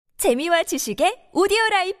재미와 지식의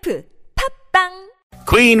오디오라이프 팝빵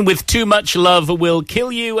Queen with Too Much Love Will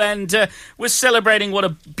Kill You, and we're celebrating what a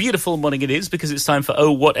beautiful morning it is because it's time for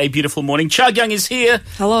Oh What a Beautiful Morning. Chagyang is here.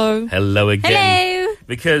 Hello. Hello again. Hello.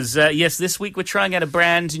 Because, yes, this week we're trying out a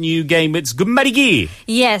brand new game. It's 끝말잇기.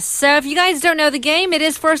 Yes, so if you guys don't know the game, it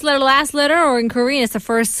is first letter, last letter, or in Korean, it's the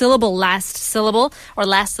first syllable, last syllable, or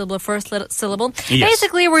last syllable, first syllable. Yes.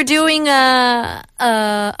 Basically, we're doing a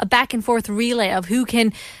back and forth relay of who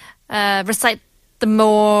can recite the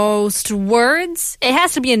most words. It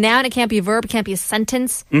has to be a noun. It can't be a verb. It can't be a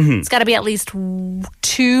sentence. Mm-hmm. It's got to be at least two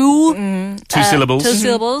syllables. Two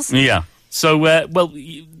syllables. Yeah. So,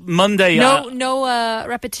 Monday... No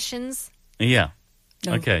repetitions. Yeah.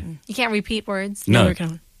 No. Okay. You can't repeat words. No.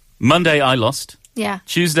 Monday, I lost. Yeah.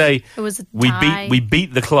 Tuesday, it was a tie. We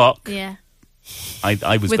beat the clock. Yeah.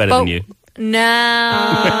 I was better than you.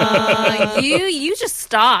 No. You just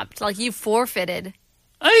stopped. Like, you forfeited.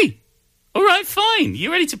 Hey. All right, fine. You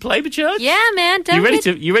ready to play, Bajaj? Yeah, man. You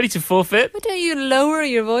ready to forfeit? Don't you lower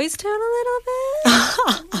your voice tone a little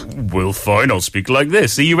bit? Well, fine. I'll speak like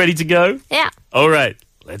this. Are you ready to go? Yeah. All right.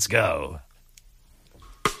 Let's go.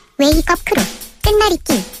 웨이크업 크루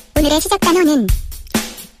끝말잇기 오늘의 시작 단어는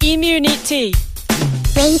이뮤니티.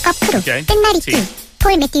 웨이크업 크루 Okay. 끝말잇기 T.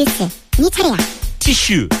 폴 매튜스 니 차례야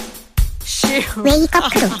Tissue.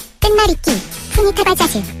 웨이크업 크루 끝말잇기 푸니타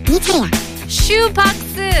바자즈 니 차례야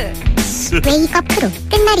슈박스. 웨이크업 크루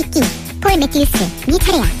끝말잇기 폴 매튜스 니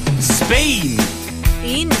차례야 Spain.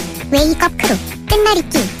 인. 웨이크업 크루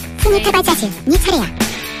끝말잇기 푸니타 바자즈 니 차례야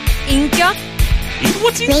인격.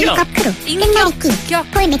 What's in 웨이크업 크루 끝말잇기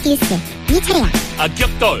폴 매튜스 니 차례야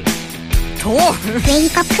격돌. 돌.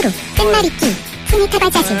 웨이크업 크루 끝말잇기 푸니타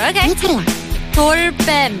바자즈 오케이. 니 차례야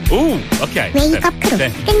돌뱀. Ooh, okay. 웨이크업 크루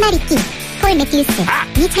네. 끝말잇기 폴 매튜스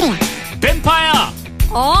니 차례야 Vampire.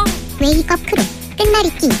 어? 웨이크업 크루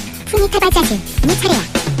끝말잇기 푸니타 바자즈 니 차례야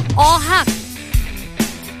어학.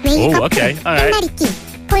 웨이크업 okay. 크루 Alright. 끝말잇기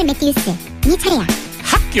폴 매튜스 니 차례야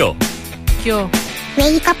학교. 교.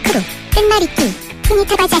 웨이크업 크루 끝말잇기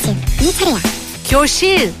푸니타 바자즈 니 차례야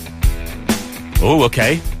교실. Oh,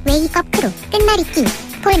 okay. 웨이크업 크루 끝말잇기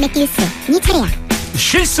폴 매튜스 니 차례야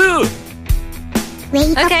실수.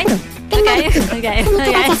 웨이크업 오케이. 크루 끝말잇기 오케이. 푸니타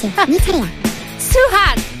오케이. 바자즈 니 차례야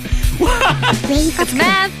수학. 웨이크업 크루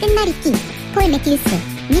math. 끝말잇기 폴 매튜스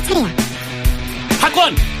니 차례야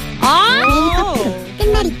학원. 웨이크업 크루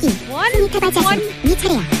끝말잇기 푸니타 바자즈 니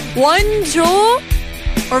차례야 원조.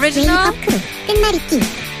 오리지널. 웨이크업 크루 끝말잇기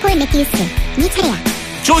폴 매튜스 니 차례야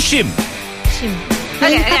조심. 심.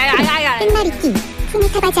 웨이크업 크루 끝말잇기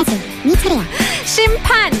푸니타 바자즈 니 차례야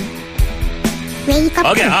심판. 웨이크업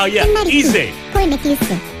Okay, 크루 yeah. 끝말잇기 Easy. 폴 매튜스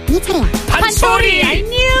니 차례야 판소리. I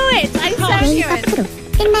knew it. I so knew 웨이크업 it. 크루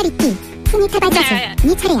끝말잇기 푸니타 바자즈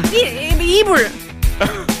니 차례야 이불.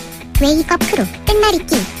 웨이크업 크루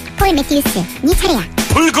끝말잇기 폴 매튜스 니 차례야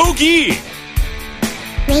불고기.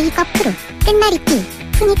 웨이크업 크루 끝말잇기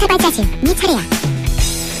푸니타 바자즈 니 차례야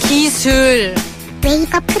기술.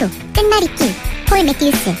 웨이크업 크루 끝말잇기 폴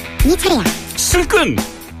매튜스 니 차례야 술꾼.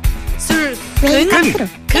 술. 웨이크업 근. 크루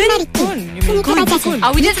끝말잇기 푸니타 바자즈 We 니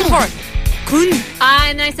did 차례야 support. 군.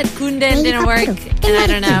 And I said 군 and didn't 웨이크업 work. 크루 And I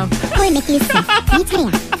don't know. 끝말잇기 폴 매튜스 니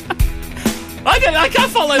차례야 I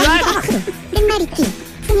can't follow that. 웨이크업 크루 끝말잇기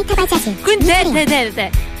푸니타 바자즈 군. 니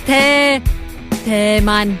차례야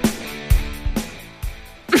대만.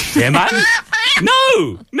 대만?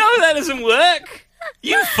 No, that doesn't work.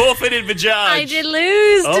 You forfeited, Bajaj. I did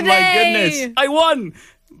lose Oh today. my goodness, I won.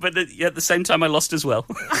 But at the same time, I lost as well.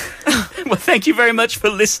 Well, thank you very much for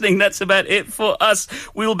listening. That's about it for us.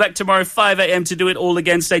 We'll be back tomorrow 5 a.m. to do it all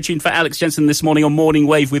again. Stay tuned for Alex Jensen this morning on Morning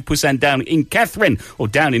Wave with Busan down in Catherine. Or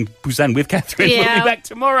down in Busan with Catherine. Yeah. We'll be back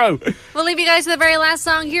tomorrow. We'll leave you guys with the very last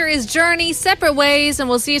song. Here is Journey, Separate Ways, and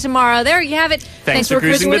we'll see you tomorrow. There you have it. Thanks for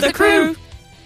cruising with the crew.